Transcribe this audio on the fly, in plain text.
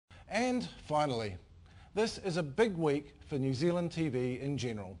And finally, this is a big week for New Zealand TV in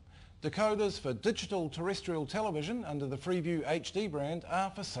general. Decoders for digital terrestrial television under the Freeview HD brand are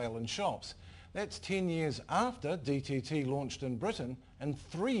for sale in shops. That's 10 years after DTT launched in Britain and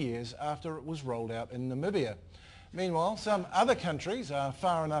 3 years after it was rolled out in Namibia. Meanwhile, some other countries are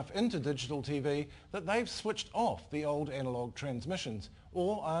far enough into digital TV that they've switched off the old analogue transmissions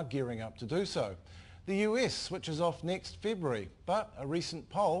or are gearing up to do so. The US switches off next February, but a recent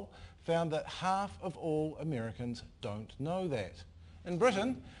poll found that half of all Americans don't know that. In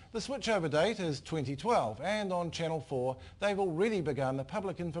Britain, the switchover date is 2012, and on Channel 4 they've already begun a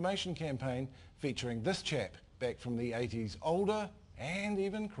public information campaign featuring this chap, back from the 80s, older and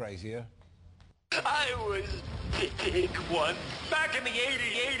even crazier. I was big one. Back in the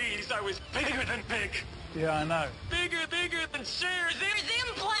 80s, I was bigger than big. Yeah, I know. Bigger than Cher's. There's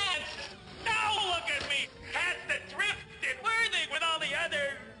implants! Now look at me! Had the drift and worthing with all the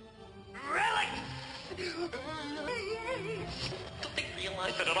other relics! They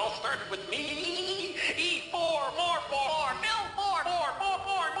realize that it all started with me. E4, more, Bill 4,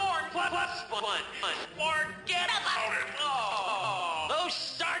 more, plus one. Forget about it! Oh, those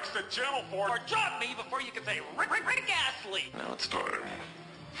sharks at Channel 4 dropped me before you could say Rick Astley. Now it's time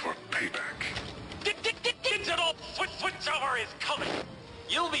for payback. Digital switchover is coming.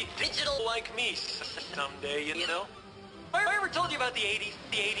 You'll be digital like me someday, you know? I ever told you about the 80s?